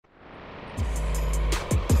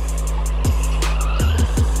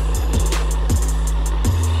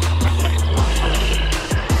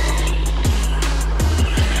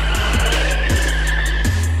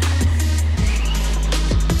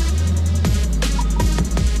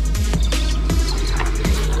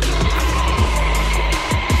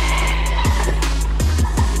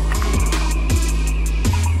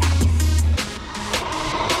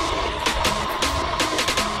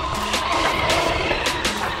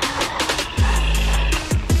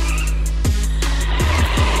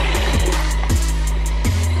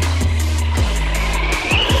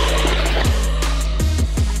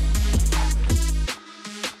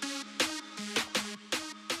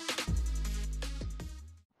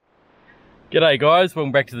G'day guys,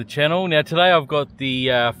 welcome back to the channel. Now today I've got the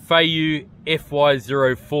Feiyue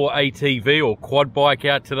FY04 ATV or quad bike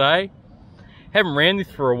out today. Haven't ran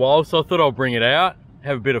this for a while, so I thought I'll bring it out,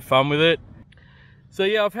 have a bit of fun with it. So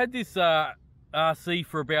yeah, I've had this RC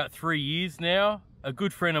for about 3 years now. A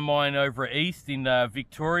good friend of mine over at East in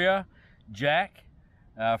Victoria, Jack,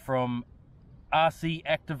 from RC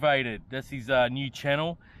Activated, that's his new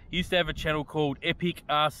channel. He used to have a channel called Epic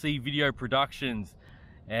RC Video Productions.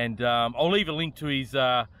 And I'll leave a link to his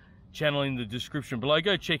channel in the description below.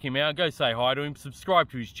 Go check him out, go say hi to him, subscribe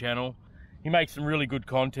to his channel. He makes some really good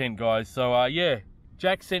content, guys. So yeah,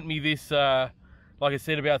 Jack sent me this, like I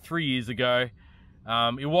said, about 3 years ago.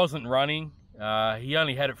 It wasn't running. He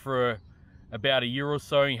only had it for about a year or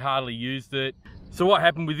so. He hardly used it. So what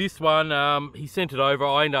happened with this one, he sent it over.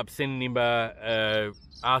 I ended up sending him a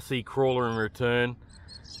RC crawler in return.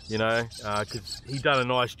 You know, because he done a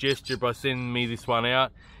nice gesture by sending me this one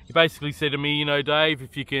out. He basically said to me, you know, Dave,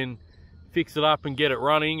 if you can fix it up and get it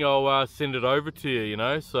running, I'll send it over to you, you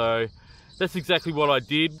know. So that's exactly what I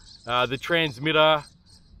did. The transmitter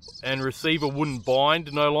and receiver wouldn't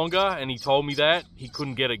bind no longer, and he told me that. He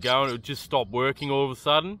couldn't get it going, it would just stop working all of a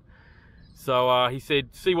sudden. So he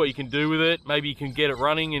said, see what you can do with it. Maybe you can get it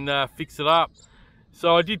running and fix it up.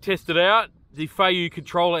 So I did test it out. The Feiyue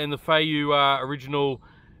controller and the Feiyue original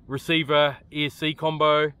receiver ESC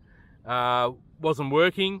combo wasn't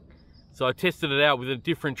working, so I tested it out with a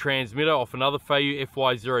different transmitter off another Feiyue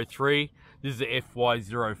FY03. This is the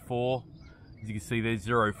FY04, as you can see there's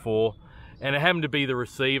 04, and it happened to be the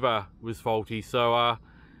receiver was faulty. So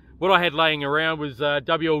what I had laying around was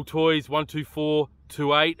WLToys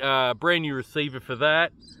 12428, brand new receiver for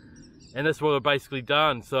that, and that's what I've basically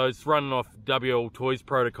done. So it's running off WLToys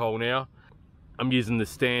protocol now. I'm using the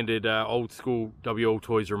standard old school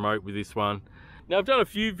WLToys remote with this one. Now I've done a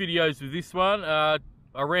few videos with this one. I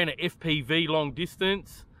ran an FPV long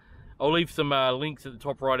distance. I'll leave some links at the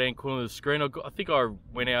top right hand corner of the screen. I think I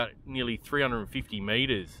went out nearly 350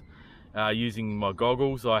 meters using my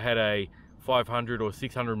goggles. I had a 500 or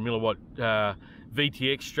 600 milliwatt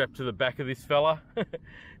VTX strapped to the back of this fella.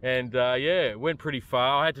 And yeah, it went pretty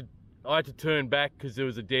far. I had to turn back because there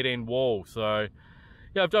was a dead end wall. So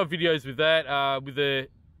yeah, I've done videos with that,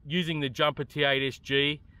 using the Jumper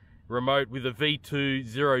T8SG remote with a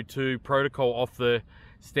V202 protocol off the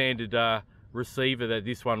standard receiver that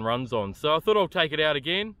this one runs on. So I thought I'll take it out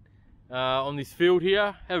again on this field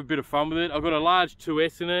here, have a bit of fun with it. I've got a large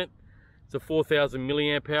 2S in it. It's a 4000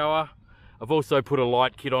 milliamp hour. I've also put a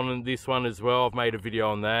light kit on this one as well. I've made a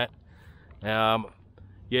video on that. Yeah,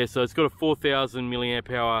 so it's got a 4000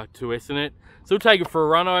 milliamp hour 2S in it. So we'll take it for a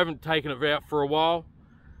run. I haven't taken it out for a while.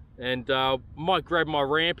 And might grab my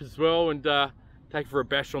ramp as well and take it for a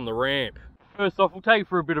bash on the ramp. First off, we'll take it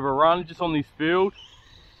for a bit of a run just on this field.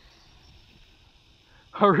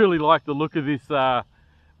 I really like the look of this RC.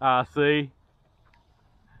 It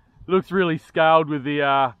looks really scaled with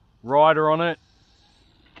the rider on it.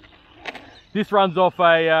 This runs off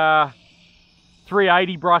a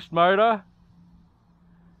 380 brushed motor,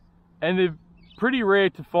 and they're pretty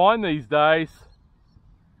rare to find these days.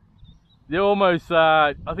 They're almost,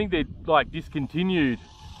 I think they're like discontinued.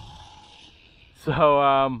 So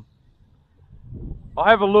I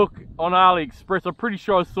have a look on Aliexpress. I'm pretty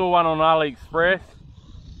sure I saw one on Aliexpress,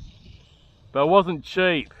 but it wasn't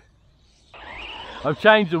cheap. I've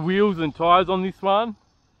changed the wheels and tyres on this one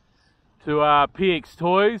to PX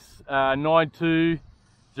Toys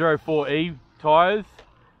 9204E tyres.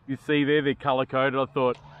 You see there, they're colour coded. I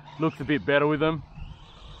thought looks a bit better with them.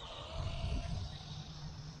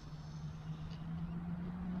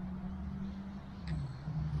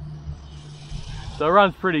 So it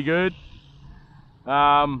runs pretty good.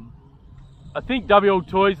 I think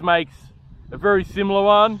WLToys makes a very similar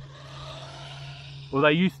one. Well,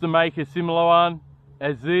 they used to make a similar one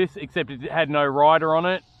as this, except it had no rider on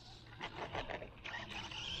it.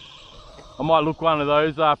 I might look one of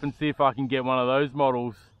those up and see if I can get one of those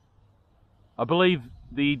models. I believe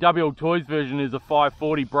the WLToys version is a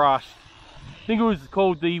 540 brush. I think it was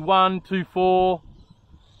called the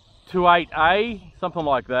 12428A, something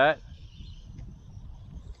like that.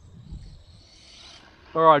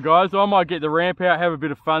 Alright guys, I might get the ramp out, have a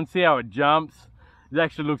bit of fun, see how it jumps. It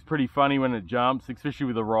actually looks pretty funny when it jumps, especially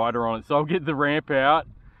with a rider on it. So I'll get the ramp out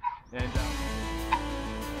and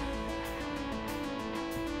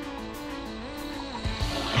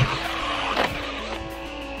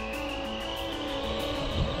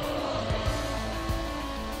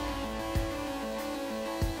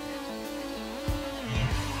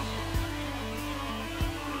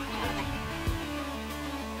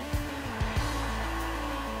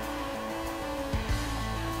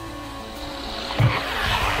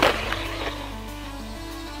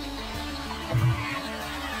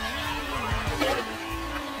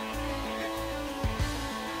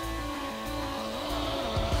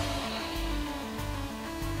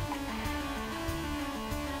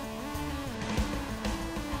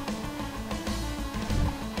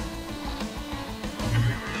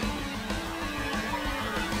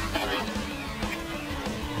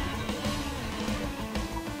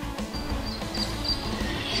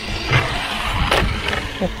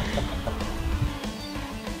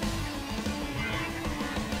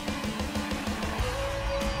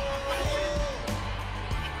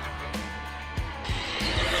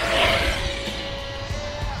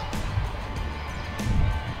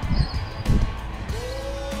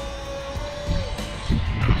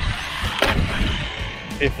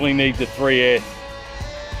Definitely needs a 3S.